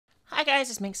Hi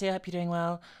guys, it's Minx here, hope you're doing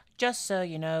well. Just so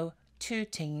you know, two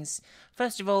things.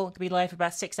 First of all, it'll be live for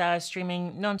about 6 hours,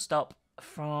 streaming non-stop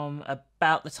from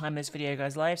about the time this video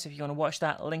goes live, so if you want to watch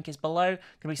that, link is below.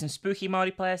 Gonna be some spooky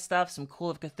multiplayer stuff, some Call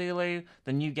of Cthulhu,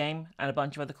 the new game, and a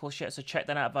bunch of other cool shit, so check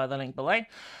that out via the link below.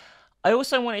 I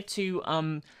also wanted to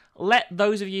let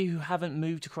those of you who haven't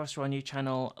moved across to our new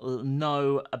channel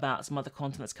know about some other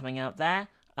content that's coming out there.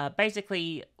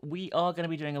 Basically, we are going to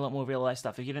be doing a lot more real life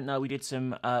stuff. If you didn't know, we did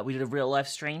a real life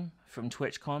stream from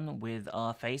TwitchCon with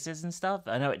our faces and stuff.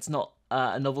 I know it's not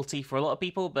a novelty for a lot of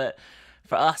people, but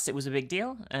for us, it was a big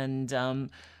deal. And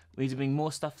we're doing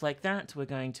more stuff like that. We're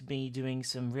going to be doing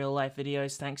some real life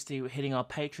videos thanks to hitting our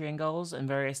Patreon goals and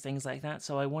various things like that.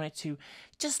 So I wanted to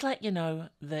just let you know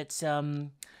that there's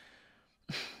going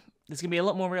to be a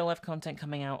lot more real life content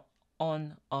coming out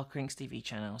on our TheRPGMinx TV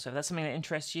channel. So if that's something that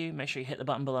interests you, make sure you hit the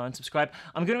button below and subscribe.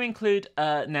 I'm going to include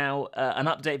now an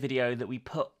update video that we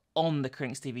put on the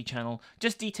TheRPGMinx TV channel,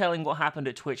 just detailing what happened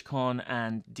at TwitchCon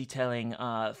and detailing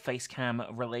facecam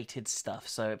related stuff.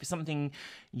 So if it's something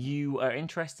you are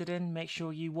interested in, make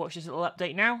sure you watch this little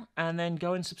update now and then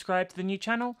go and subscribe to the new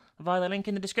channel via the link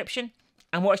in the description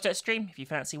and watch that stream if you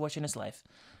fancy watching us live.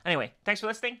 Anyway, thanks for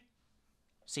listening.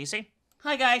 See you soon.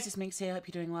 Hi guys, it's Minx here, hope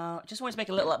you're doing well. Just wanted to make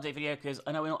a little update video because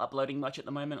I know we're not uploading much at the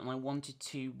moment and I wanted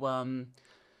to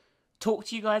talk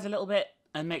to you guys a little bit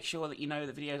and make sure that you know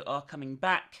the videos are coming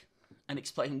back and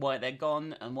explain why they're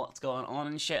gone and what's going on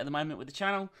and shit at the moment with the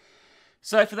channel.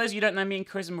 So for those of you who don't know, me and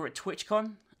Charisma were at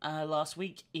TwitchCon last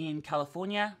week in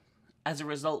California. As a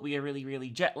result, we are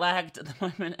really jet lagged at the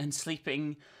moment and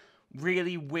sleeping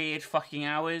really weird fucking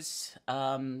hours.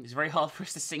 It's very hard for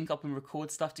us to sync up and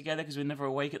record stuff together because we're never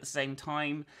awake at the same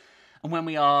time. And when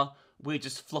we are, we're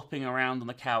just flopping around on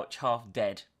the couch half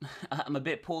dead. I'm a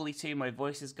bit poorly too. My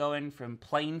voice is going from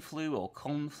plain flu or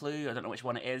con flu. I don't know which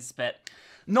one it is, but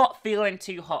not feeling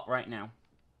too hot right now.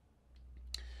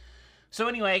 So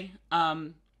anyway,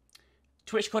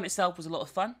 TwitchCon itself was a lot of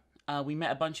fun. We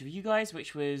met a bunch of you guys,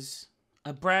 which was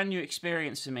a brand new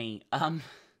experience for me.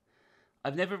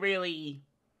 I've never really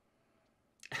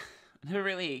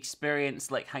experienced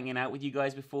like hanging out with you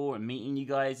guys before and meeting you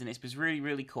guys, and it was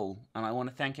really cool. And I want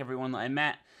to thank everyone that I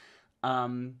met.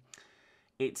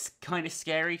 It's kind of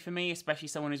scary for me, especially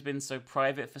someone who's been so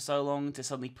private for so long, to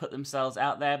suddenly put themselves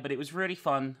out there. But it was really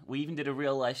fun. We even did a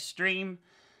real life stream,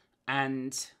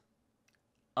 and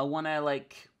I want to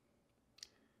like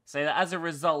say that as a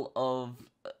result of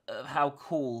how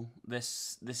cool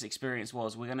this experience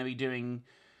was, we're going to be doing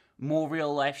more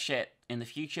real life shit in the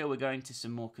future. We're going to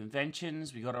some more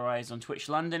conventions. We got our eyes on Twitch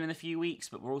London in a few weeks,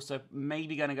 but we're also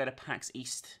maybe going to go to PAX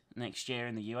East next year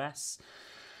in the US.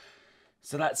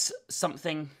 So that's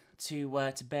something to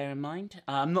bear in mind.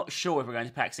 I'm not sure if we're going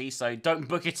to PAX East, so don't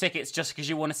book your tickets just because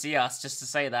you want to see us, just to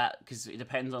say that, because it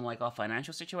depends on like our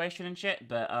financial situation and shit.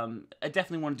 But I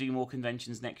definitely want to do more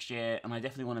conventions next year, and I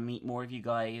definitely want to meet more of you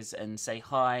guys and say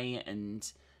hi.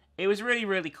 And it was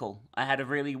really cool. I had a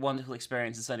really wonderful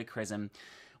experience inside of Charism.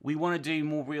 We want to do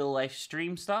more real life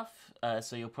stream stuff,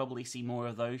 so you'll probably see more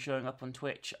of those showing up on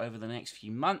Twitch over the next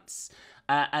few months.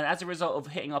 And as a result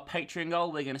of hitting our Patreon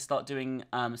goal, we're going to start doing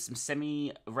some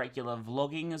semi-regular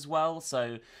vlogging as well.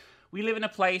 So we live in a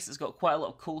place that's got quite a lot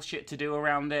of cool shit to do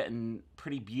around it and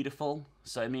pretty beautiful.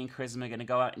 So me and Charisma are going to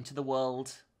go out into the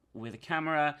world with a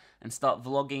camera and start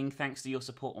vlogging thanks to your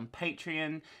support on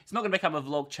Patreon. It's not going to become a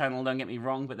vlog channel, don't get me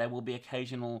wrong, but there will be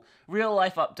occasional real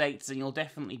life updates, and you'll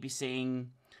definitely be seeing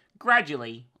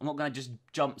gradually, I'm not going to just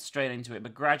jump straight into it,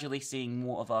 but gradually seeing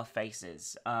more of our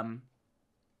faces. A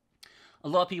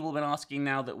lot of people have been asking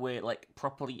now that we're like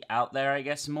properly out there, I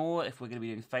guess, more, if we're going to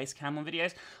be doing face cam on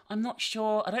videos. I'm not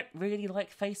sure. I don't really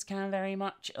like face cam very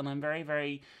much, and I'm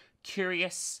very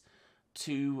curious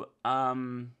to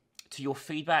your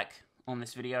feedback on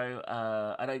this video.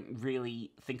 I don't really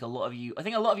think a lot of you... I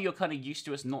think a lot of you are kind of used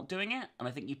to us not doing it, and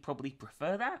I think you probably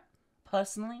prefer that,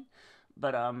 personally.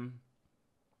 But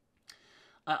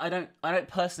I don't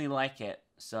personally like it,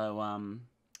 so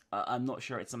I'm not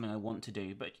sure it's something I want to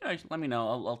do. But you know, let me know.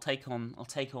 I'll take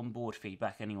on board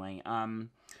feedback anyway.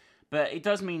 But it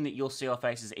does mean that you'll see our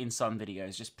faces in some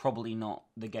videos, just probably not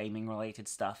the gaming related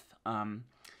stuff.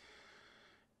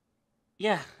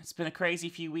 Yeah, it's been a crazy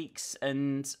few weeks,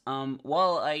 and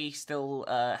while I still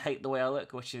hate the way I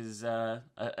look, which is a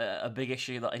big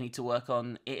issue that I need to work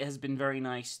on, it has been very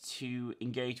nice to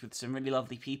engage with some really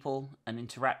lovely people and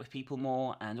interact with people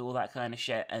more and all that kind of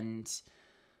shit, and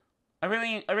I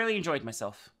really enjoyed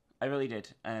myself. I really did,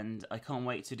 and I can't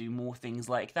wait to do more things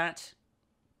like that.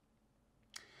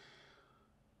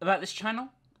 About this channel,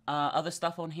 other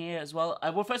stuff on here as well.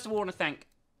 Well, first of all, I want to thank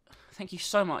thank you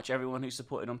so much, everyone who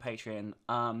supported on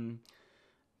Patreon.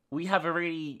 We have a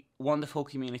really wonderful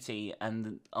community,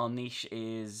 and our niche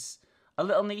is a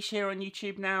little niche here on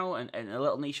YouTube now, and a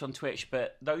little niche on Twitch,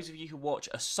 but those of you who watch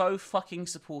are so fucking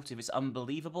supportive, it's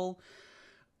unbelievable.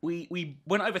 We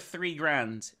went over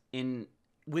 $3,000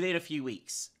 within a few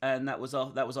weeks, and that was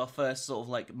our first sort of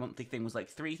like monthly thing, was like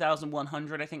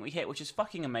 3,100 I think we hit, which is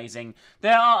fucking amazing.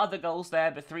 There are other goals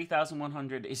there, but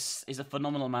 3,100 is a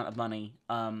phenomenal amount of money.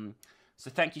 So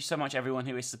thank you so much, everyone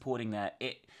who is supporting that.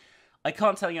 I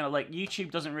can't tell you, like, YouTube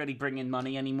doesn't really bring in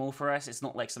money anymore for us. It's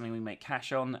not like something we make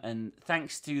cash on, and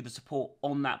thanks to the support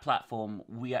on that platform,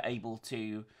 we are able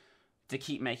to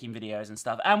keep making videos and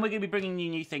stuff. And we're going to be bringing you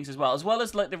new things as well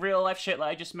as like the real life shit that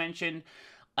I just mentioned.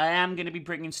 I am going to be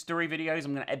bringing story videos.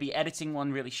 I'm going to be editing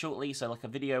one really shortly, so like a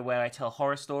video where I tell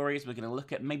horror stories. We're going to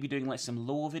look at maybe doing like some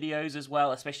lore videos as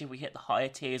well, especially if we hit the higher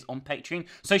tiers on Patreon.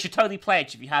 So you should totally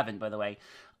pledge if you haven't, by the way.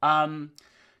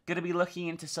 Going to be looking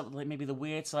into something like maybe the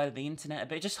weird side of the internet a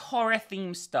bit. Just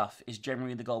horror-themed stuff is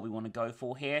generally the goal we want to go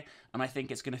for here, and I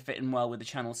think it's going to fit in well with the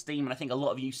channel's theme, and I think a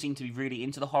lot of you seem to be really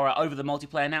into the horror over the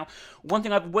multiplayer now. One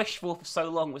thing I've wished for so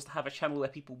long was to have a channel where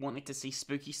people wanted to see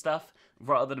spooky stuff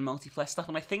rather than multiplayer stuff,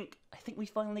 and I think we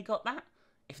finally got that,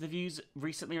 if the views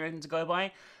recently are able to go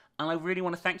by, and I really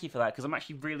want to thank you for that, because I'm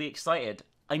actually really excited.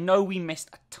 I know we missed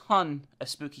a ton of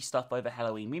spooky stuff over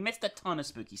Halloween. We missed a ton of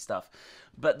spooky stuff.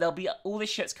 But there'll be all this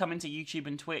shit's coming to YouTube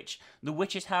and Twitch. The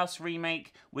Witch's House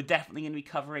remake, we're definitely going to be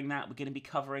covering that. We're going to be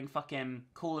covering fucking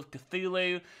Call of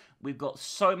Cthulhu. We've got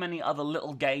so many other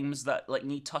little games that like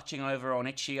need touching over on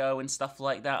Itch.io and stuff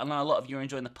like that. I know a lot of you are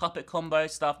enjoying the Puppet Combo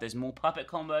stuff. There's more Puppet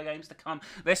Combo games to come.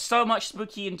 There's so much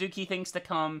spooky and dooky things to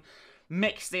come,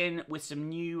 mixed in with some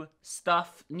new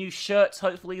stuff, new shirts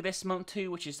hopefully this month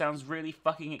too, which sounds really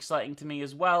fucking exciting to me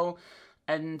as well.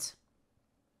 And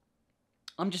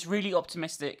I'm just really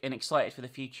optimistic and excited for the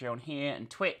future on here and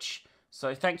Twitch.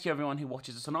 So thank you everyone who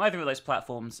watches us on either of those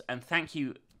platforms, and thank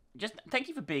you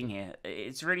for being here.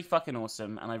 It's really fucking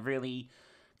awesome, and I really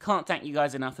can't thank you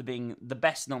guys enough for being the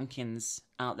best nomkins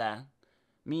out there.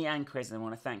 Me and Chris, I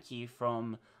want to thank you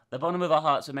from the bottom of our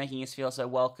hearts for making us feel so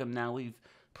welcome. Now we've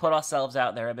put ourselves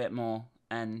out there a bit more,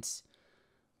 and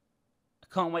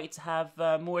I can't wait to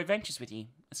have more adventures with you.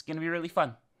 It's going to be really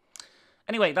fun.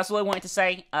 Anyway, that's all I wanted to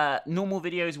say. Normal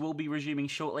videos will be resuming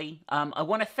shortly. I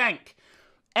want to thank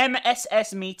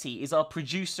MSS Meaty, is our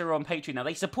producer on Patreon. Now,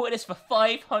 they supported us for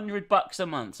 $500 a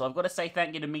month, so I've got to say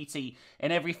thank you to Meaty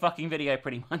in every fucking video,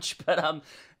 pretty much. But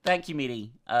thank you,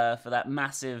 Meaty, for that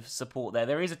massive support there.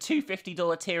 There is a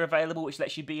 $250 tier available, which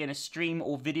lets you be in a stream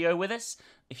or video with us.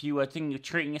 If you are thinking of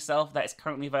treating yourself, that is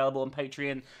currently available on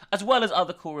Patreon, as well as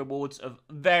other cool rewards of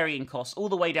varying costs, all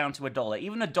the way down to $1.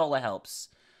 Even $1 helps.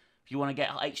 If you want to get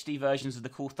HD versions of the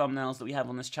cool thumbnails that we have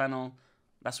on this channel,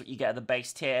 that's what you get at the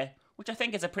base tier, which I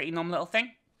think is a pretty normal little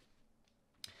thing.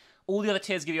 All the other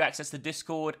tiers give you access to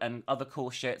Discord and other cool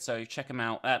shit, so check them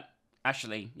out.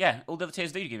 Actually, yeah, all the other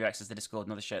tiers do give you access to Discord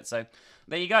and other shit, so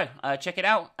there you go. Check it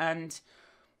out, and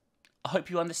I hope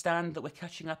you understand that we're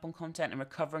catching up on content and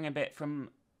recovering a bit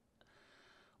from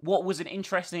what was an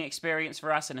interesting experience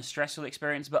for us and a stressful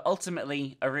experience, but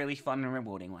ultimately a really fun and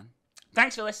rewarding one.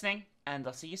 Thanks for listening, and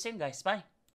I'll see you soon, guys. Bye.